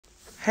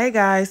Hey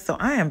guys, so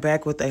I am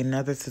back with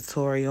another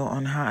tutorial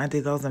on how I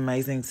did those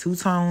amazing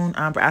two-tone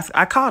ombre.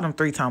 I called them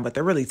three-tone, but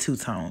they're really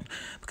two-tone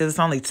because it's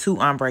only two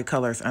ombre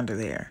colors under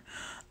there.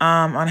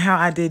 On how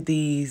I did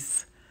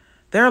these.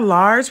 They're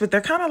large, but they're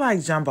kind of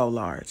like jumbo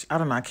large. I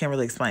don't know, I can't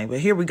really explain, but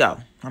here we go.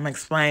 I'm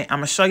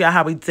gonna show y'all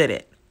how we did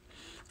it.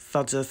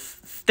 So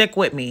just stick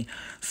with me.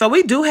 So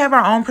we do have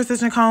our own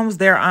precision combs.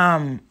 They're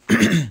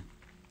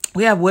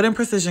we have wooden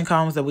precision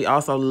combs that we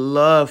also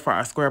love for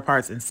our square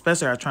parts and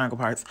especially our triangle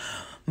parts.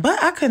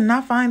 But I could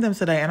not find them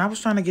today, and I was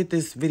trying to get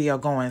this video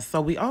going. So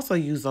we also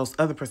use those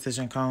other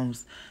precision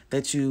combs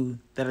that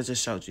I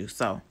just showed you.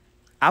 So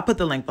I'll put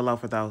the link below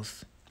for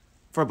those,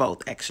 for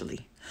both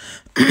actually.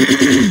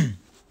 I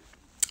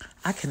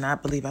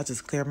cannot believe I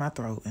just cleared my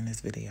throat in this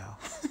video.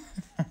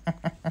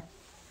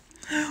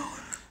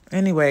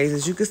 Anyways,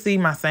 as you can see,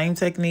 my same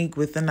technique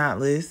with the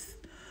knotless.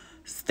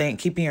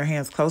 Keeping your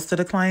hands close to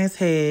the client's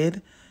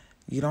head.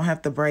 You don't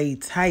have to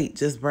braid tight,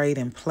 just braid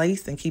in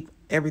place and keep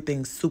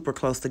everything super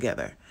close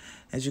together.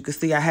 As you can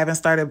see, I haven't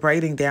started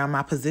braiding down.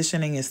 My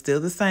positioning is still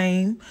the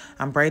same.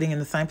 I'm braiding in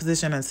the same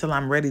position until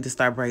I'm ready to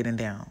start braiding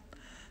down.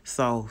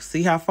 So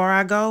see how far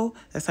I go?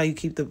 That's how you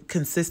keep the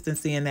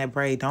consistency in that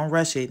braid. Don't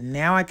rush it.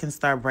 Now I can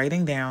start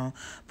braiding down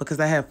because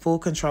I have full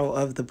control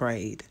of the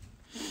braid.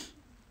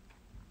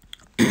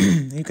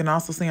 You can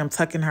also see I'm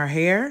tucking her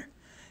hair.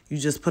 You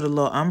just put a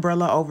little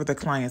umbrella over the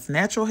client's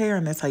natural hair,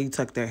 and that's how you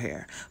tuck their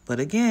hair. But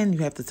again, you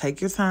have to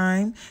take your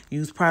time,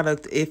 use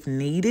product if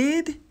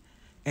needed,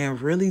 and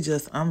really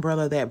just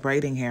umbrella that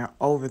braiding hair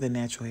over the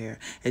natural hair.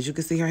 As you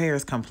can see, her hair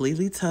is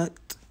completely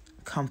tucked,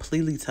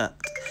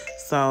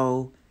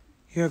 So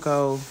here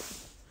go.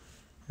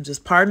 I'm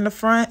just parting the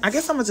front. I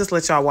guess I'm going to just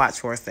let y'all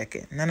watch for a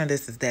second. None of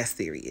this is that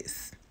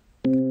serious.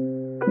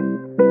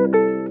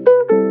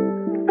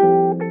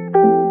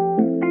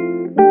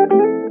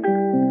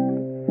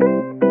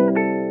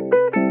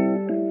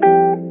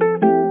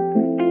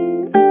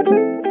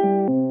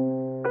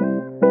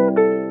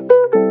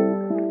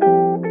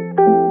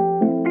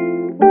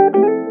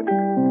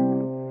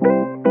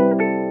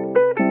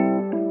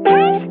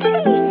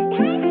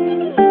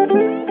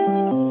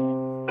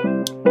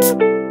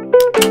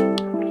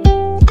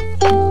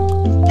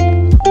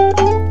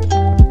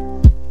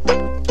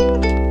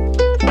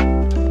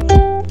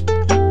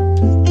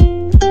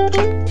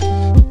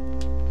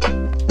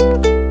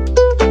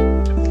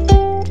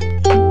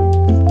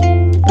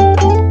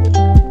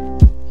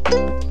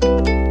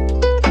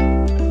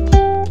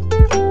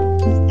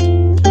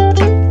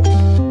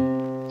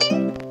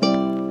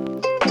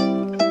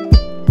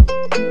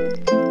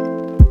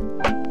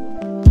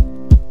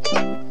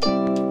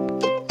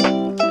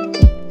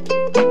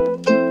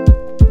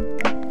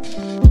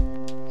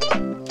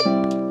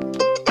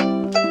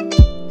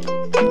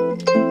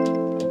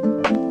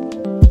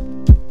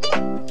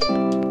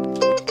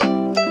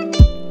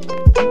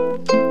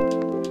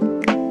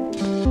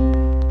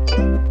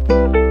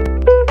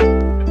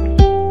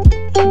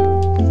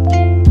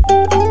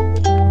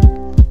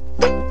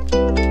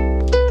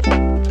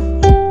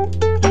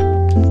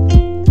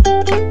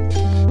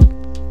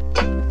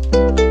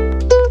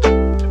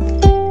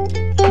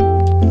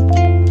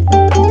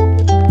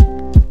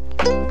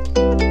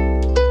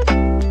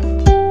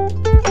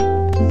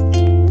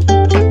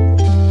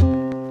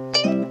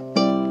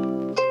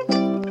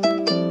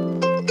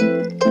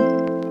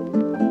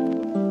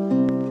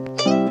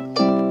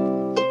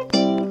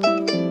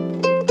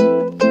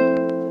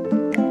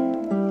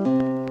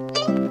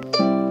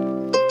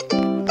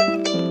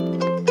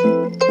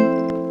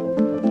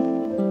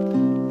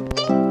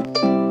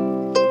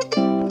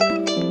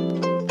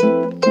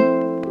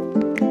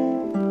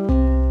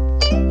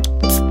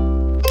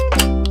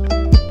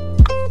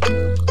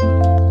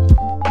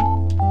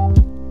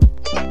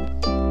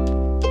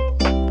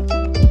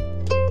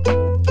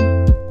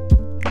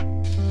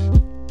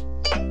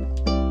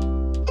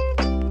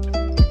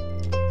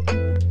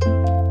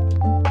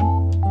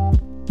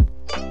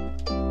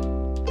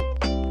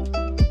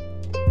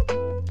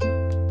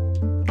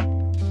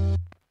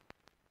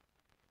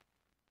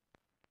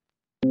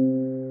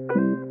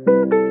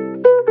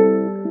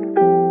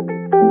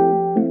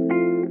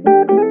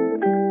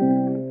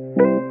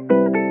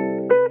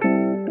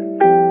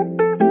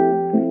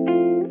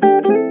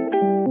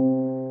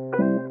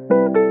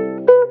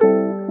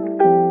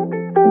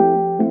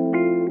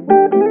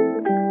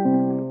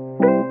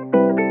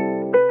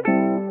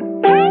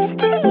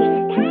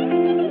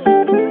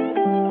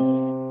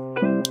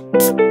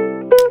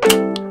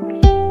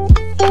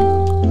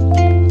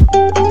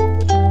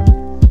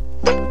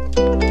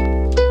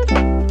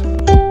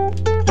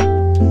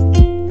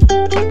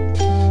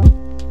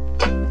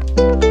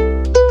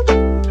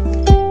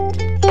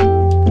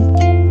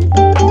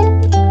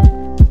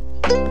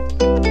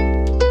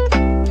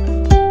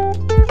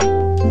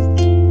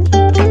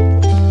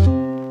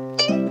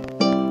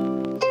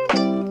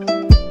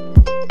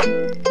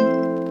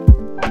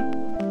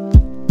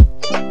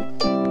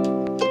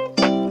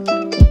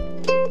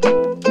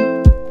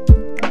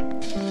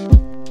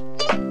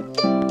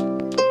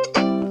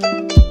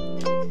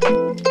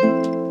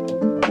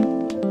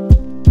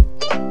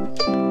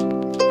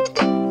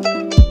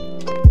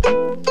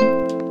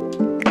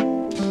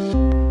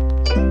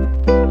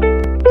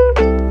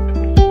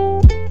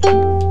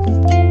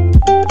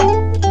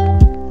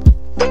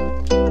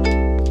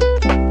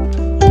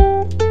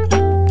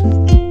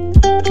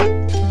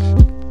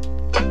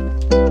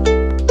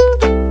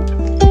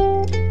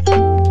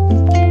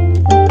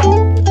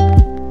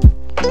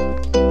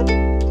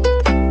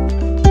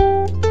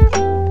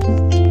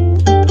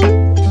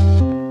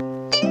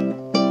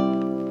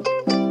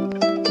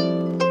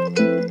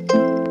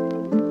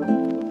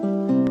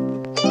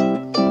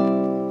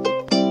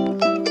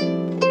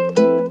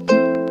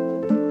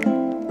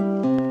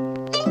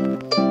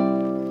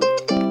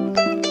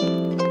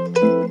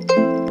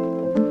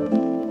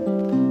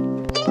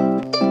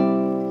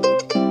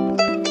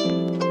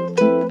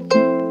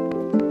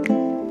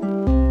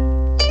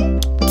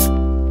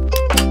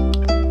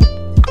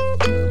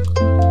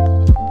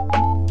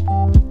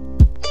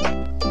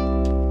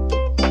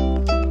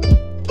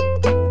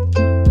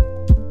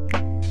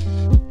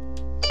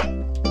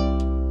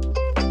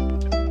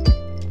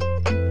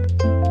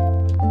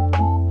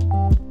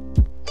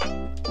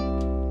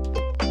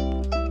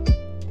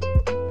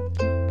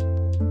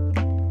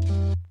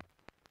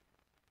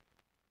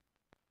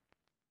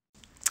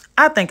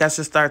 I think I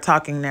should start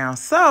talking now.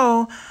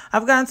 So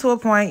I've gotten to a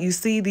point, you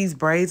see these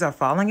braids are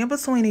falling in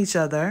between each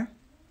other.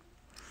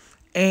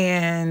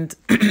 And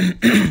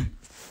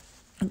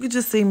you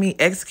just see me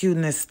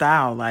executing this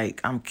style.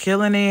 Like, I'm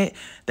killing it.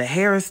 The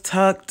hair is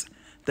tucked.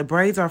 The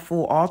braids are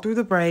full all through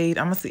the braid.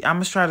 I'm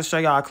gonna try to show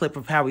y'all a clip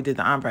of how we did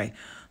the ombre.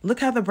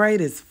 Look how the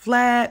braid is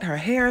flat. Her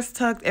hair is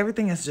tucked.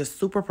 Everything is just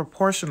super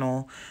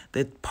proportional.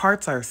 The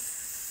parts are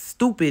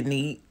stupid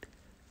neat.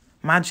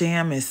 My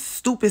jam is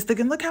stupid thick.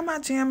 And look how my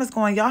jam is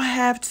going. Y'all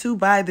have to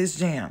buy this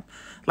jam.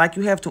 Like,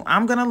 you have to.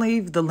 I'm going to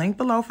leave the link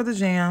below for the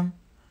jam.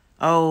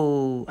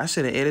 Oh, I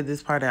should have edited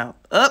this part out.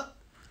 Up.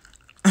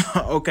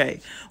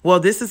 Okay. Well,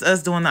 this is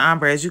us doing the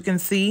ombre. As you can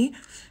see,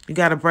 you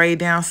got to braid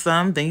down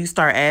some. Then you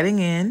start adding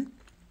in.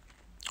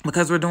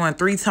 Because we're doing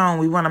 3-tone,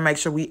 we want to make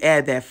sure we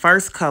add that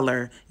first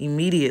color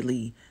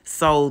immediately.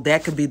 So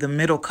that could be the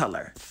middle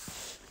color.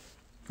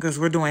 Because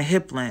we're doing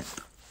hip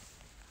length.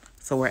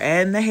 So we're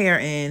adding the hair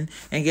in.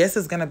 And yes,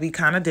 it's going to be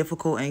kind of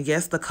difficult. And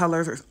yes, the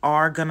colors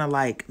are going to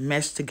like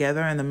mesh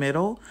together in the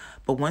middle.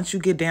 But once you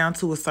get down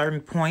to a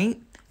certain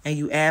point and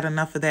you add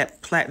enough of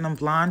that platinum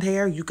blonde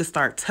hair, you can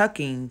start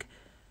tucking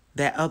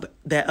that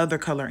other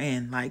color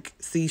in. Like,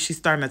 see, she's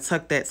starting to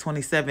tuck that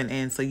 27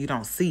 in so you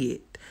don't see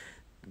it.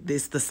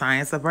 It's the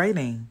science of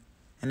braiding.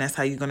 And that's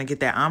how you're going to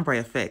get that ombre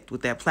effect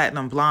with that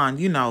platinum blonde,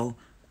 you know,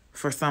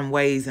 for some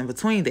ways in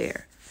between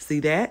there. See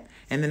that?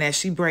 And then as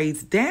she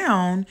braids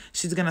down,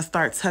 she's going to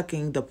start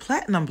tucking the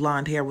platinum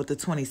blonde hair with the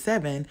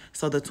 27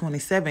 so the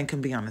 27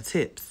 can be on the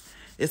tips.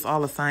 It's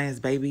all a science,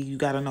 baby. You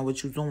got to know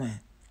what you're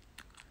doing.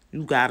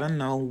 You got to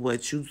know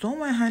what you're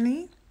doing,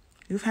 honey.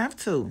 You have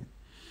to.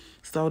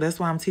 So that's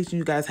why I'm teaching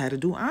you guys how to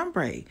do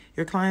ombre.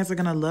 Your clients are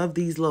going to love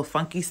these little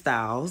funky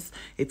styles.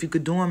 If you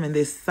could do them in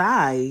this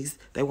size,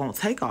 they won't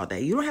take all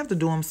day. You don't have to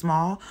do them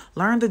small.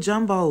 Learn the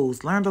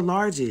jumbos. Learn the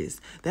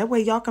larges. That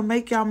way y'all can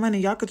make y'all money.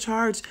 Y'all could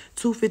charge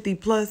 $250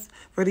 plus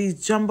for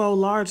these jumbo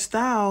large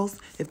styles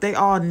if they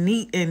all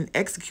neat and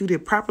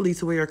executed properly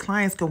to where your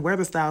clients can wear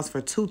the styles for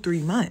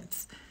 2-3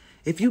 months.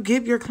 If you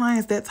give your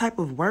clients that type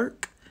of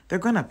work, they're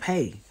going to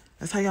pay.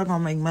 That's how y'all going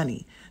to make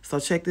money.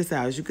 So check this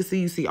out. As you can see,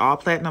 you see all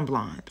platinum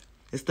blonde.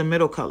 It's the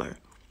middle color.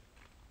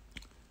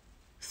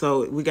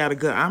 So we got a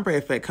good ombre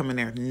effect coming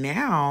there.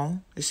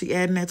 Now, is she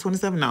adding that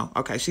 27? No.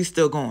 Okay, she's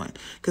still going.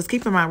 Because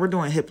keep in mind, we're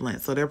doing hip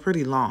length, so they're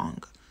pretty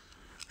long.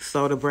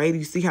 So the braid,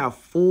 you see how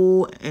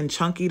full and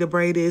chunky the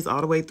braid is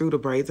all the way through. The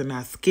braids are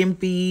not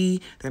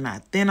skimpy. They're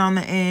not thin on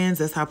the ends.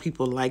 That's how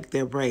people like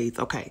their braids.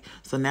 Okay,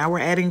 so now we're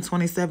adding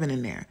 27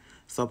 in there.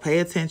 So pay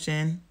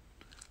attention.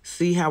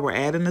 See how we're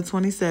adding the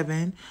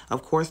 27.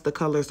 Of course, the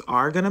colors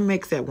are going to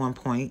mix at one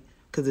point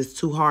because it's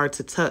too hard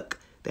to tuck.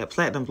 That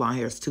platinum blonde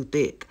hair is too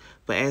thick.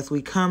 But as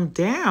we come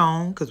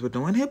down, because we're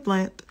doing hip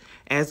length,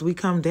 as we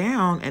come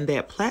down and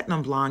that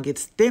platinum blonde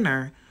gets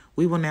thinner,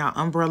 we will now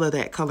umbrella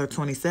that color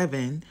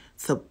 27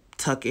 to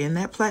tuck in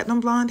that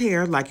platinum blonde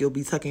hair like you'll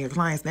be tucking your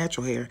client's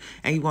natural hair,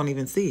 and you won't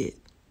even see it.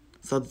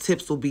 So the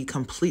tips will be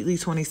completely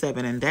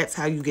 27, and that's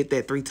how you get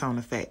that 3-tone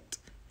effect.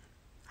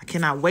 I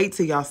cannot wait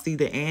till y'all see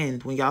the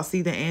end. When y'all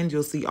see the end,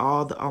 you'll see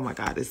all the, oh my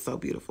God, it's so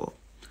beautiful.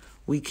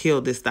 We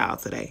killed this style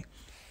today.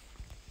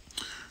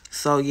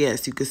 So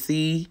yes, you can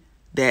see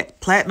that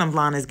platinum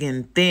blonde is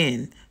getting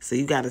thin. So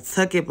you got to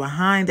tuck it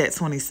behind that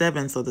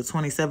 27 so the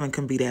 27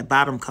 can be that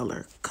bottom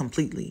color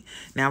completely.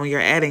 Now when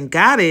you're adding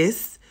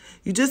goddess,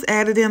 you just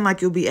add it in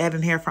like you'll be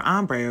adding hair for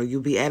ombre, or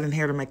you'll be adding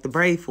hair to make the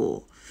braid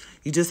full.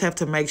 You just have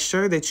to make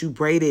sure that you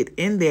braid it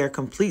in there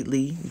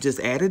completely. You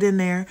just add it in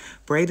there,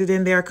 braid it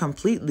in there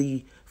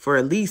completely for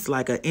at least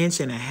like 1.5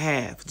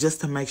 inches just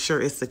to make sure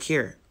it's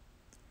secure.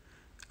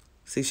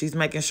 See, she's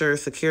making sure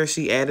it's secure.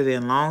 She added it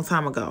in a long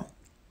time ago.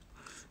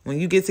 When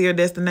you get to your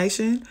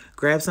destination,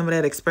 grab some of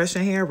that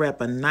expression hair,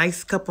 wrap a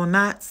nice couple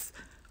knots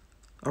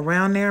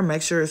around there,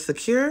 make sure it's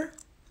secure.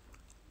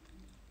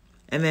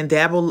 And then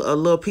dabble a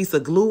little piece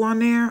of glue on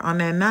there, on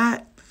that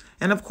knot.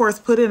 And of course,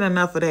 put in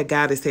enough of that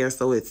goddess hair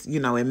so it's,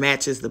 you know, it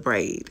matches the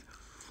braid.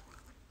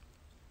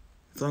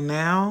 So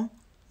now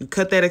you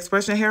cut that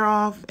expression hair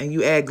off and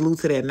you add glue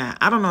to that knot.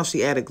 I don't know if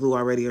she added glue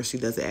already or she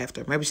does it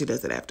after. Maybe she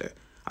does it after.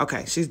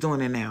 Okay, she's doing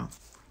it now.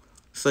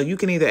 So you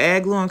can either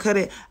add glue and cut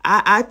it.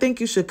 I think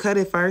you should cut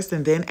it first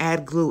and then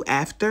add glue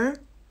after.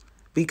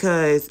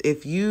 Because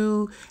if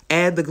you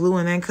add the glue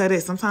and then cut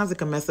it, sometimes it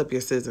can mess up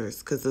your scissors.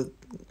 Because,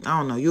 I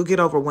don't know, you'll get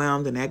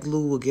overwhelmed and that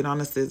glue will get on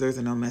the scissors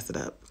and it'll mess it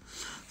up.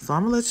 So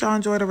I'm going to let y'all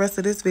enjoy the rest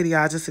of this video.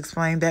 I just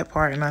explained that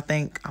part and I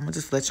think I'm going to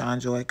just let y'all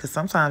enjoy it. Because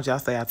sometimes y'all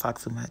say I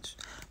talk too much.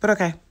 But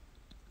okay,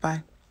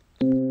 bye.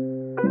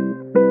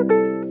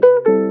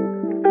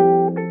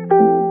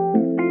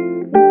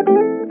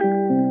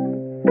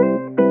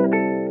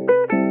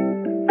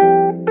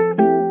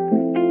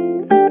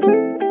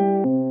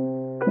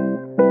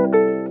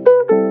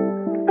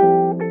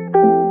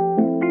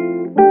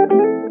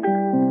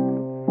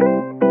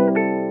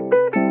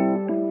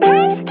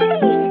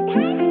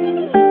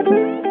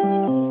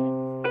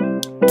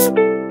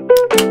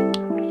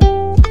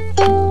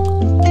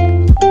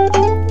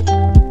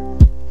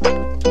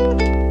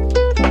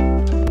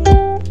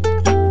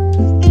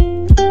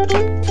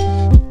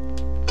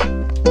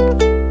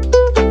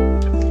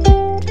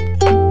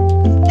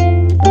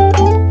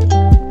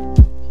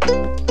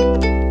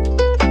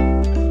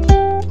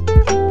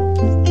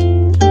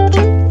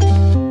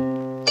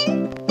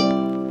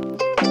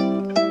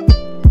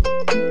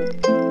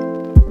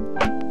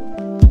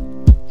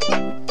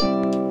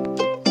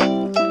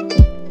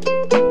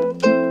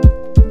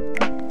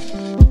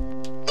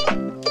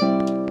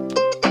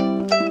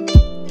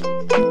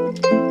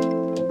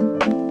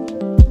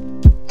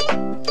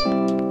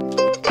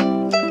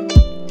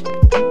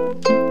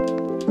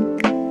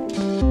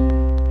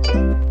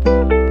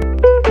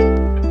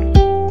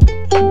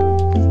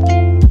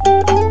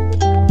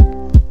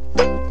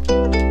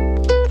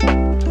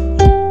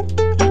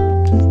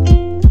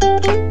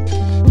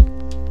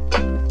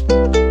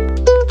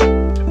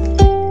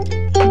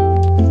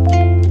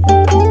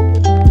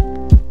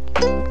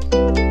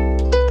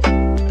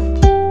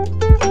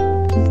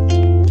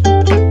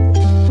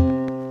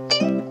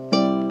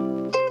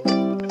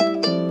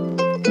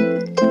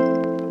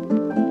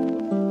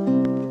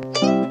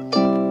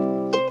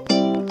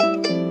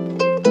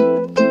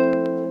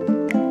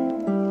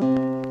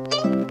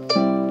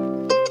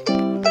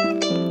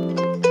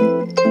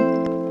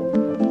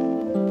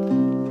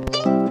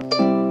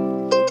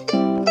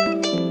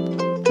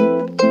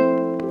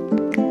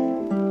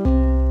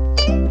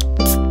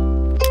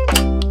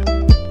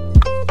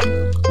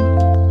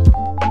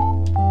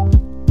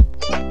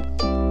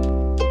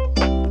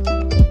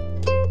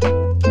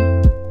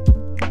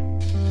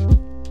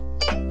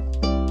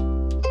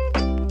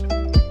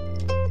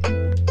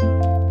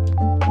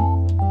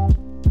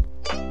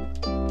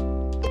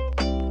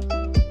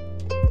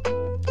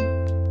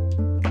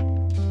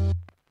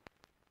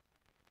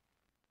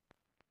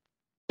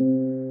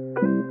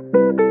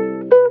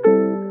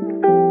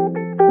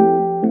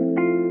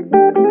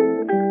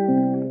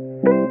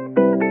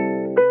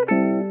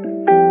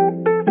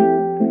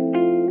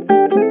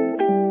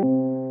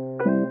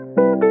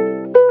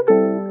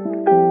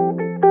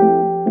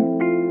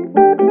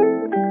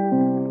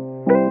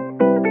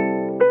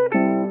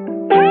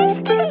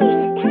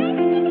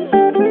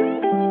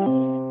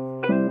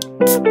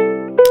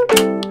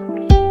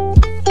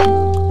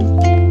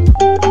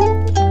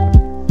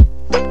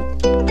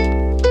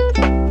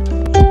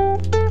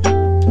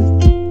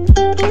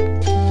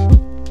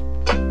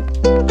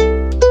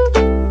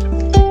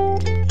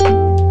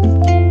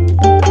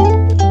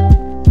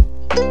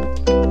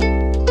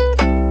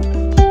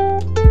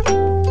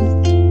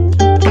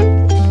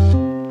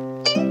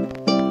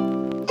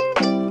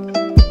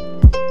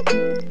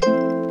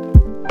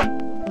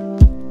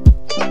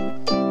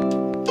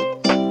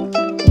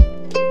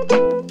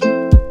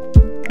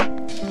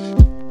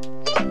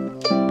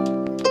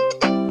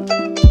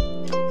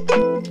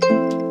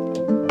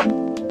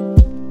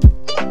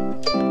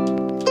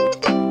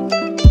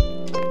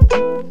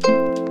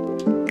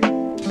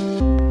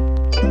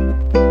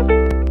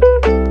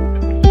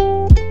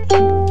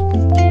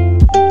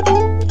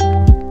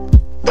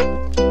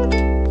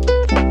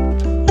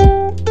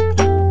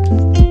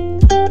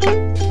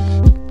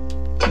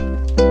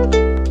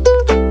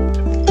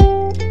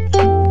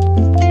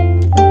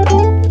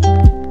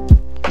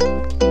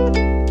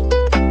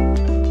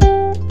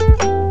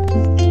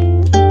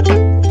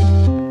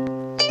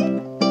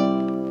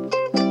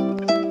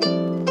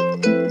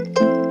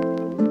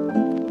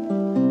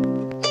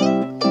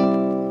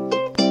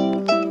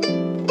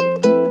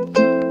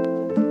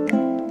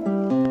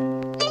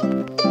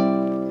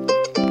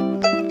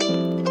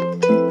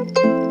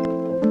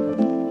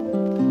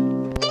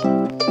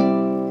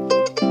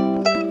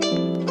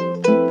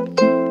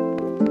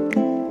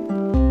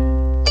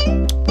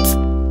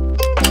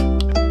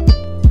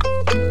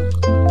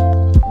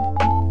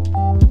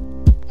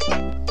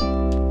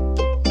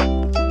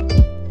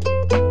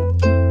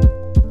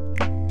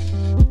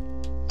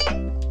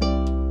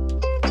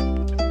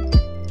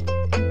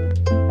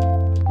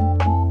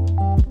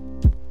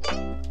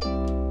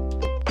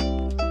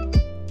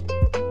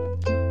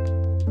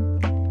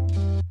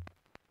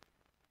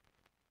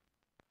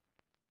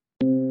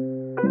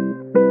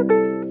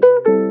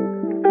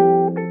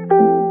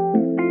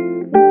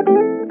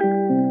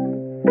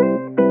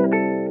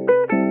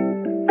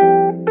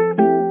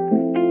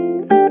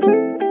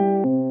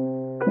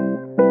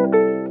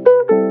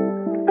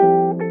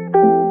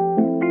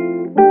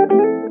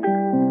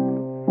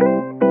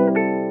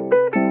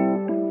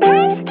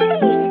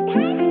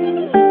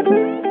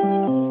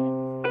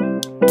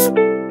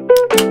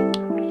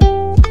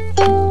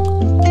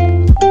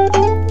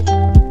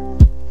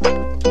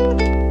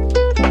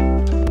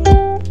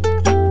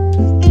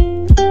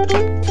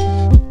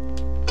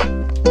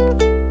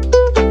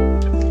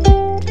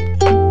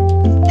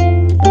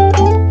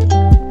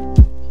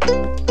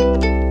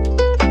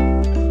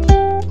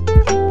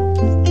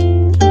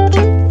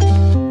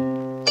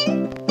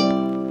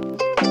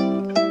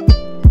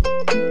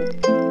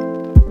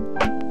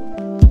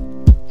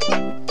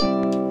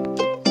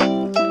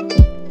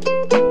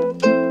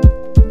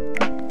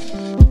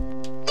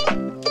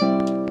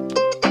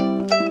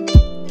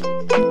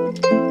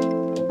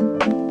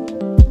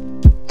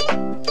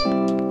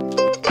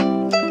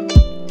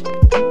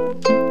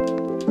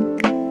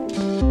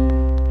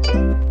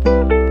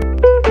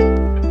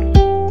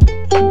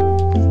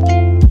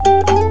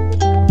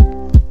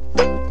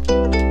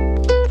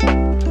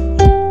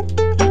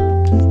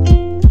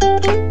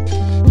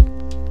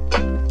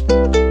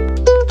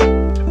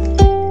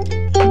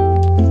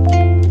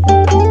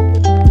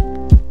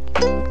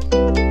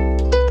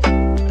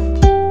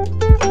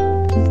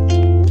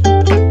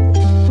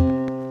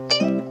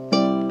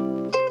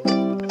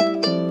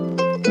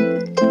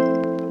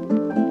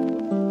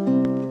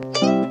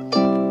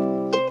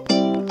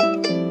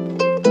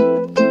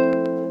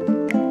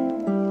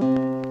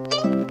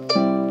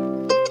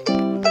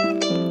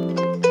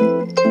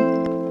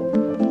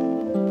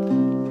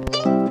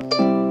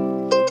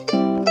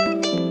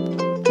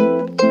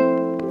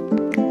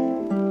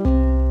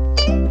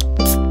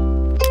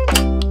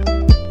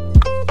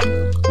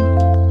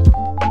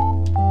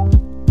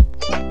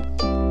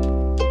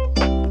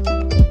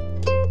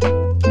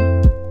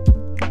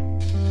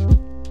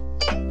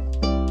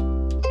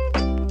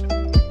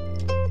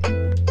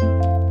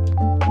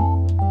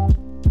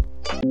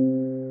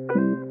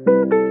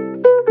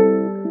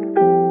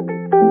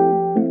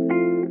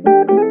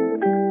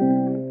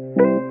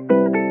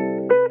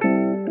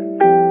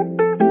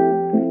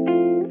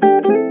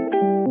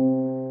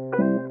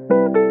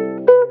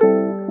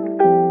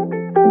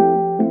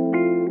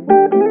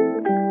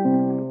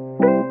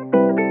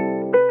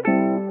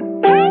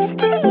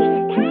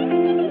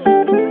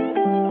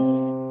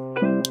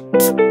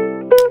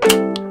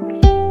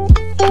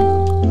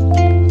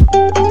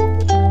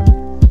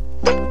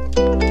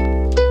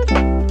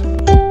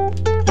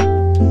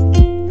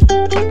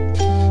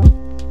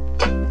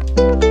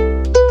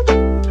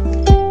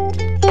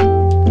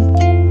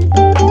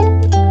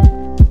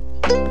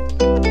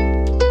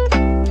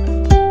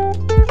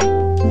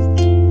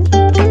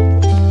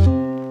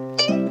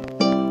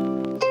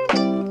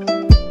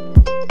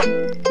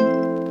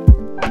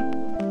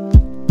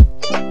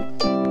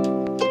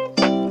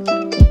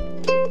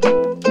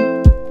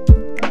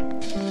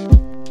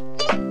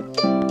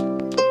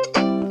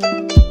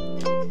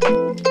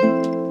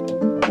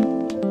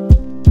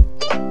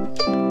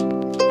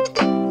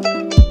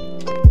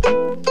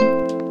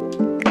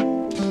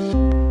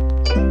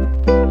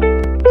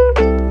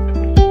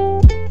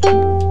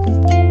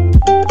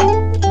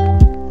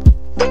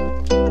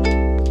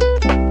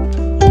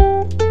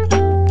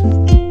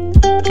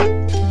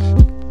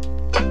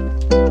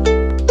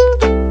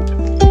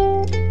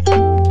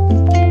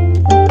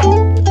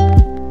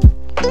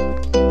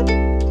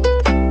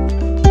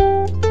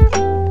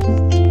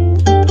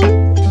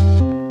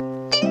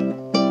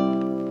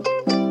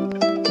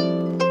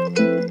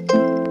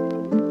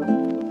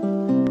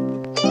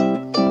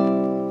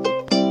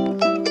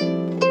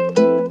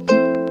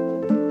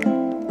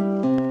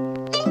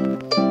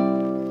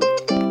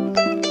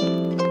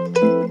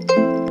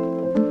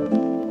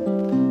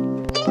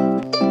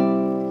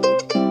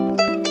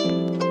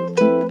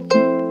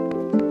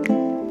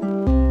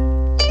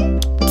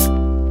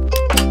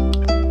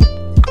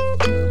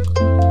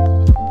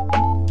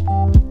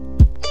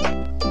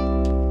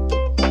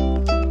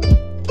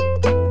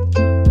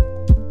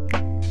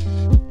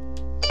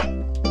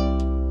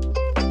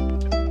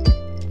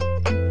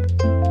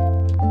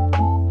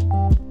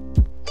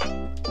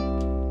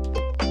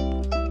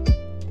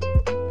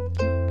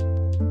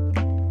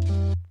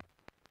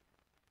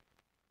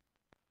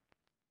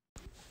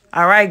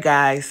 All right,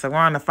 guys, so we're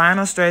on the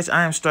final stretch.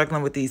 I am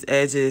struggling with these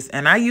edges,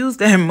 and I use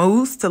that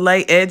mousse to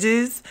lay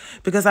edges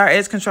because our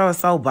edge control is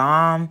so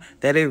bomb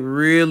that it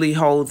really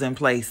holds in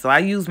place. So I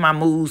use my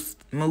mousse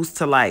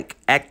to like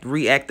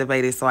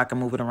reactivate it so I can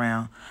move it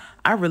around.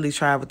 I really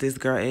tried with this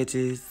girl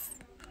edges.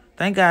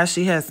 Thank God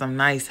she has some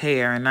nice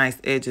hair and nice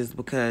edges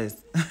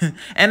because,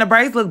 and the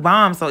braids look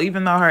bomb. So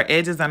even though her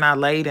edges are not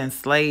laid and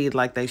slayed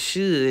like they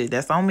should,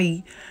 that's on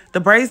me. The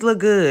braids look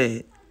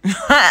good,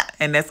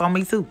 and that's on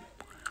me too.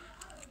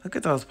 Look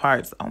at those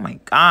parts. Oh my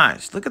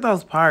gosh. Look at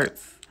those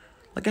parts.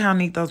 Look at how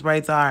neat those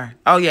braids are.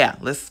 Oh yeah.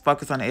 Let's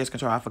focus on the edge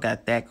control. I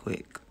forgot that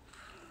quick.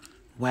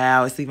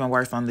 Wow. It's even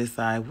worse on this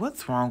side.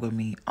 What's wrong with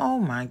me? Oh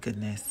my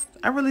goodness.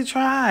 I really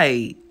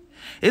tried.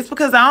 It's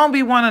because I don't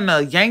be wanting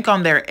to yank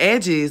on their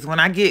edges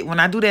when I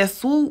do that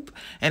swoop.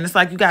 And it's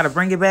like you got to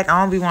bring it back. I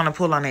don't be wanting to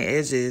pull on their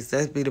edges.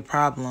 That's be the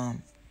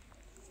problem.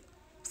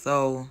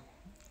 So,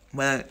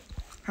 but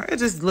it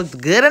just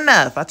looked good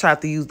enough. I tried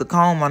to use the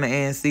comb on the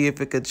end, see if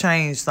it could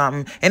change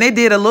something. And it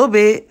did a little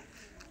bit.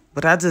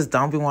 But I just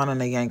don't be wanting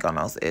to yank on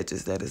those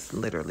edges. That is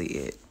literally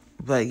it.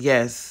 But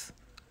yes,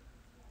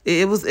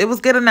 it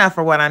was good enough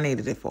for what I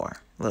needed it for.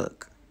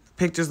 Look,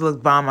 pictures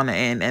look bomb on the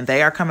end. And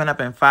they are coming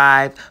up in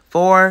 5,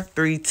 4,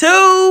 3, 2.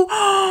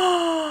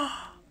 Oh!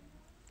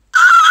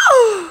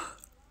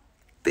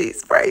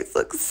 These braids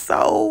look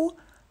so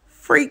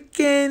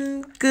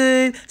freaking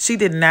good. She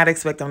did not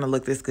expect them to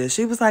look this good.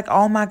 She was like,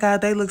 oh my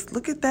God,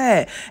 look at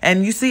that.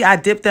 And you see, I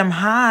dipped them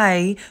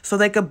high so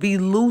they could be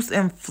loose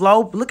and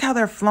flow. Look how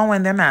they're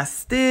flowing. They're not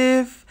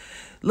stiff.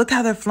 Look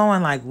how they're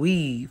flowing like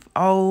weave.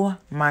 Oh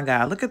my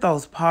God, look at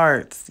those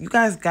parts. You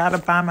guys gotta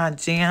buy my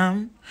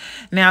gem.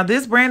 Now,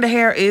 this brand of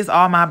hair is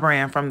all my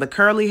brand, from the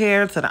curly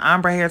hair to the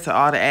ombre hair to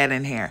all the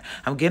add-in hair.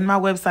 I'm getting my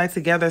website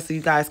together so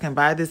you guys can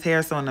buy this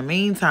hair. So in the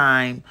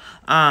meantime,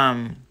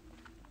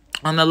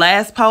 on the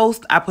last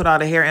post, I put all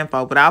the hair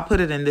info, but I'll put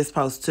it in this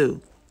post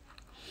too.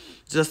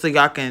 Just so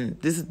y'all can,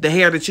 this is the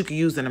hair that you can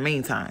use in the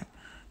meantime.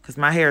 Because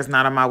my hair is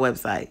not on my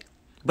website.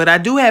 But I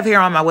do have hair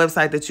on my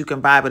website that you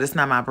can buy, but it's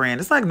not my brand.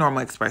 It's like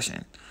Normal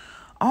Expression.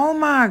 Oh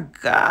my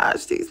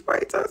gosh, these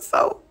braids are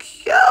so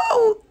cute.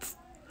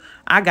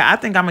 I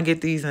think I'm going to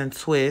get these in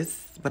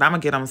twists, but I'm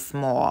going to get them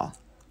small.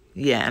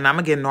 Yeah, and I'm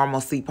going to get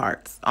normal C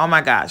parts. Oh my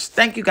gosh.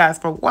 Thank you guys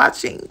for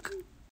watching.